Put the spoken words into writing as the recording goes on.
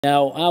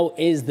Now, how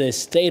is the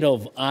state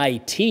of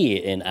IT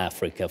in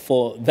Africa?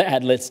 For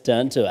that, let's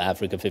turn to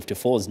Africa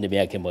 54's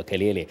Ndimyake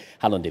Mwakalyelye.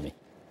 Hello, Ndimi.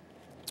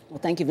 Well,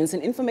 thank you,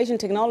 Vincent. Information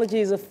technology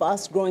is a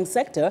fast-growing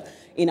sector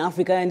in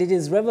Africa, and it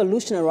is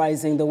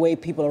revolutionizing the way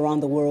people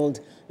around the world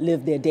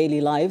live their daily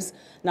lives.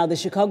 Now, the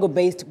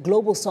Chicago-based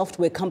global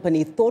software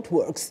company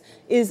Thoughtworks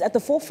is at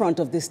the forefront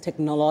of this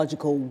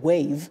technological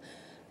wave.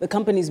 The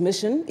company's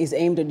mission is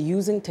aimed at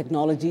using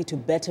technology to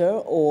better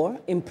or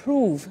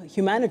improve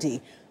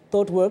humanity.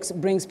 Thoughtworks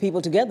brings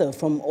people together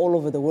from all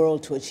over the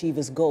world to achieve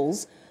its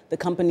goals. The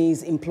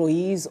company's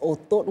employees, or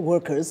thought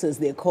workers as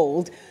they're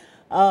called,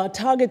 are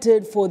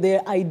targeted for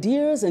their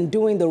ideas and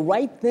doing the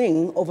right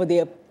thing over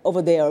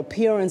their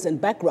appearance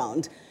and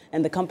background.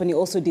 And the company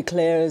also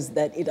declares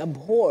that it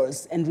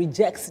abhors and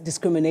rejects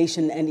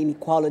discrimination and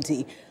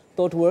inequality.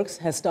 Thoughtworks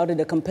has started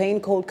a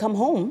campaign called Come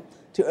Home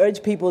to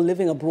urge people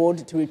living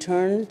abroad to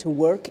return to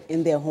work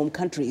in their home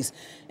countries.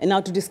 And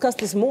now to discuss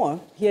this more,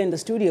 here in the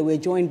studio, we're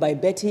joined by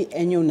Betty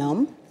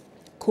Enyonam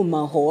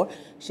Kumahor.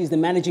 She's the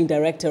managing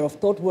director of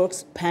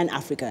Thoughtworks Pan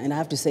Africa. And I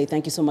have to say,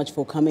 thank you so much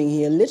for coming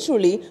here,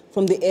 literally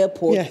from the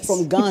airport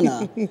from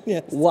Ghana.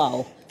 Yes.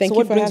 Wow. Thank so you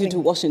what for brings you having to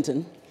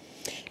Washington?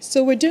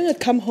 So we're doing a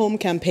Come Home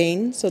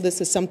campaign. So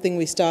this is something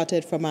we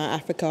started from our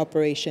Africa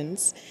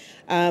operations.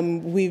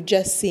 We've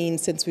just seen,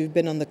 since we've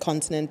been on the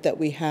continent, that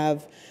we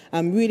have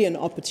really an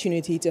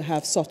opportunity to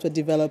have software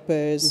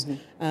developers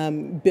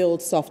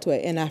build software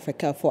in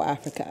Africa for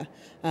Africa.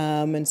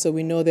 And so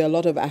we know there are a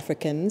lot of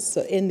Africans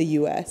in the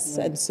US,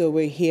 and so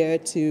we're here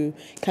to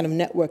kind of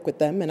network with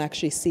them and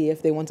actually see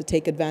if they want to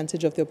take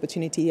advantage of the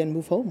opportunity and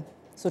move home.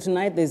 So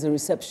tonight there's a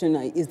reception.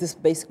 Is this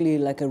basically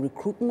like a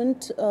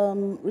recruitment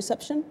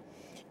reception?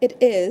 It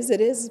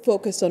is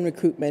focused on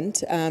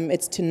recruitment.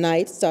 It's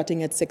tonight,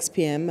 starting at 6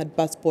 p.m. at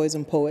Busboys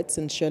and Poets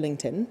in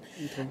Shirlington.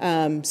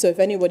 Okay. So if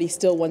anybody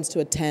still wants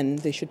to attend,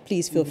 they should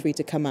please feel free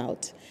to come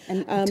out.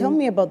 And tell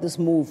me about this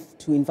move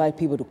to invite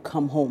people to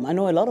come home. I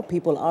know a lot of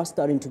people are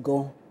starting to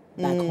go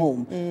back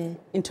home.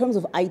 In terms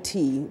of IT,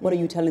 what are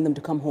you telling them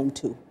to come home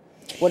to?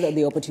 What are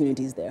the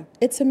opportunities there?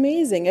 It's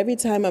amazing. Every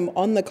time I'm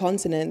on the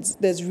continent,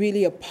 there's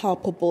really a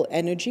palpable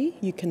energy.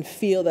 You can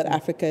feel that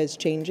Africa is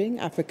changing,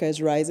 Africa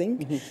is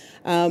rising,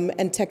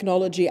 and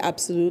technology,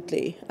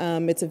 absolutely.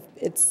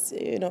 It's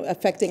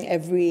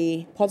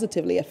affecting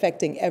positively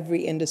affecting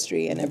every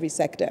industry and every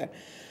sector.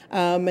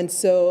 And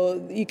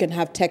so you can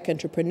have tech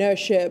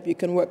entrepreneurship. You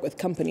can work with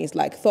companies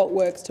like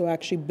Thoughtworks to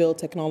actually build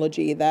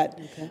technology that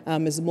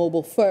is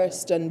mobile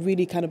first and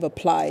really kind of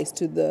applies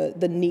to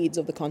the needs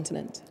of the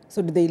continent.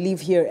 So do they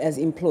live here as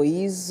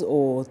employees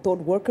or thought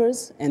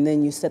workers, and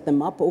then you set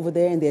them up over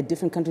there in their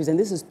different countries, and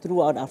this is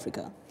throughout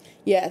Africa?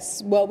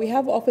 Yes. Well, we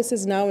have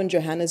offices now in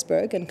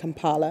Johannesburg and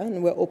Kampala,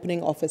 and we're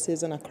opening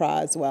offices in Accra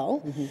as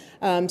well.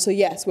 So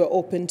yes, we're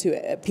open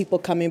to people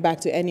coming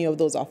back to any of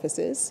those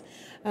offices.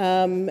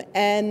 So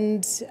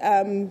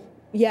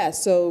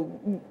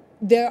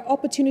there are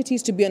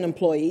opportunities to be an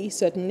employee,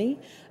 certainly,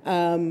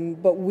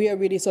 but we are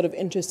really sort of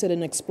interested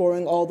in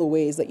exploring all the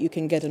ways that you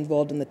can get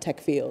involved in the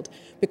tech field,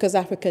 because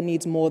Africa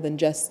needs more than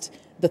just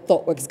the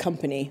Thoughtworks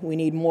company. We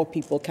need more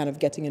people kind of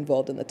getting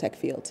involved in the tech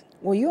field.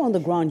 Well, you're on the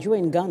ground, you're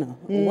in Ghana.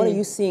 What are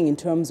you seeing in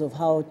terms of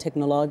how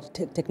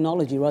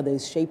technology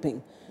is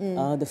shaping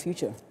the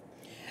future?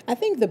 I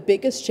think the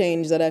biggest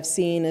change that I've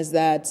seen is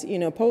that,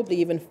 probably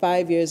even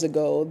 5 years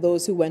ago,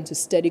 those who went to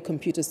study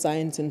computer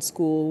science in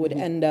school would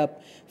end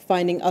up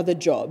finding other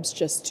jobs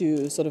just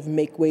to sort of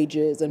make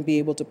wages and be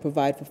able to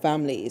provide for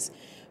families.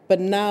 But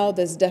now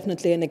there's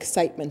definitely an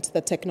excitement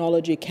that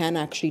technology can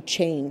actually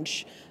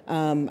change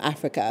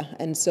Africa.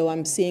 And so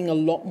I'm seeing a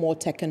lot more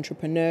tech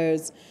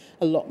entrepreneurs,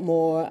 a lot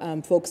more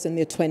folks in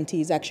their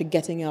 20s actually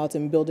getting out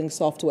and building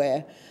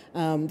software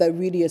that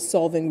really is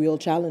solving real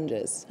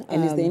challenges.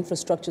 And is the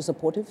infrastructure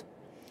supportive?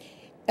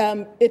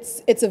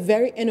 It's a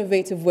very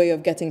innovative way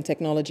of getting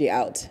technology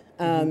out.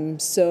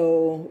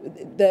 So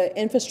the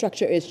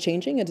infrastructure is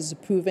changing, it is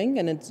improving,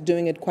 and it's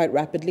doing it quite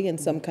rapidly in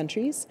some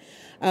countries.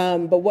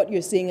 But what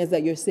you're seeing is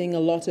that you're seeing a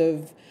lot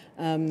of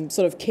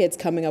sort of kids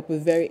coming up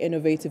with very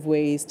innovative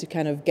ways to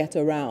kind of get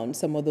around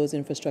some of those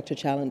infrastructure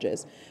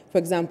challenges. For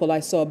example, I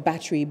saw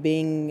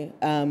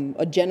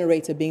a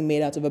generator being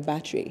made out of a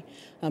battery.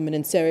 And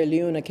in Sierra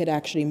Leone, a kid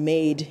actually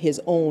made his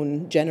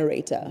own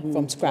generator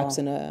from scraps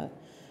in a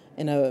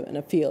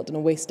field, in a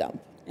waste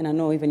dump. And I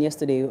know even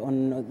yesterday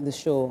on the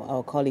show,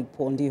 our colleague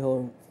Paul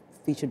Ndiho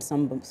featured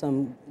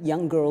some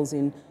young girls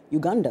in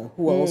Uganda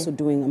who are also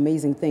doing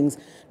amazing things.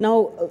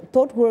 Now,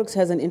 Thoughtworks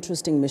has an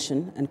interesting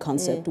mission and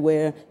concept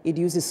where it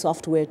uses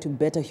software to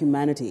better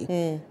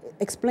humanity.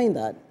 Explain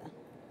that.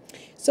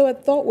 So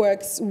at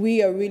Thoughtworks,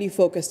 we are really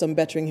focused on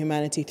bettering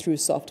humanity through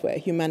software,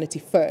 humanity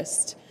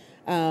first,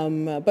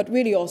 but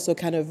really also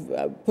kind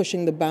of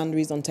pushing the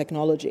boundaries on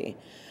technology.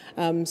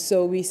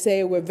 So we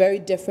say we're very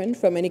different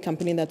from any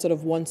company that sort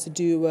of wants to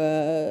do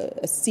a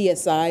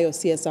CSI or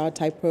CSR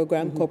type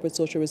program, corporate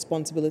social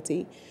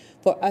responsibility.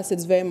 For us,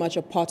 it's very much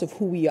a part of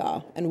who we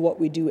are and what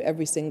we do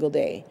every single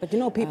day. But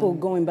people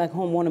going back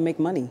home want to make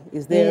money.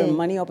 Is there a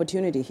money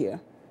opportunity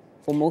here?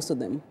 for most of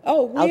them.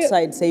 Oh,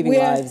 outside saving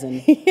lives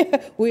and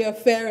yeah, we are a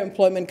fair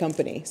employment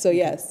company. So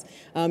yes,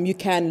 you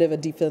can live a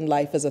decent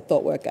life as a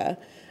thought worker.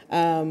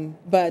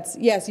 But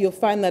yes, you'll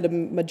find that a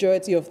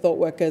majority of thought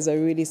workers are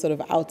really sort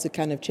of out to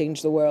kind of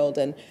change the world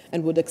and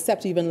would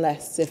accept even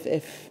less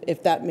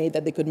if that made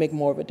that they could make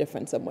more of a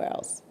difference somewhere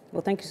else.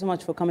 Well, thank you so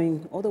much for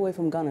coming all the way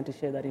from Ghana to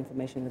share that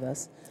information with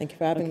us. Thank you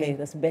for having me. Okay,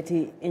 that's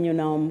Betty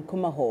Enyonam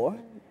Kumahor,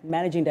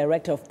 Managing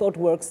Director of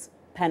Thoughtworks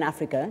Pan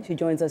Africa. She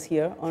joins us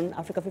here on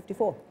Africa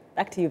 54.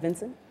 Back to you,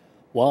 Vincent.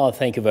 Well,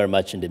 thank you very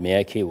much,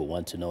 Ndimyake. We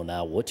want to know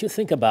now what you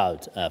think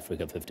about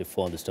Africa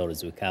 54 and the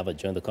stories we covered.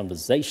 Join the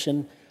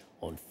conversation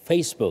on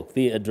Facebook.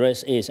 The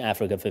address is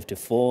Africa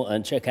 54,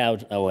 and check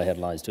out our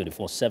headlines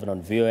 24/7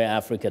 on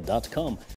voaafrica.com.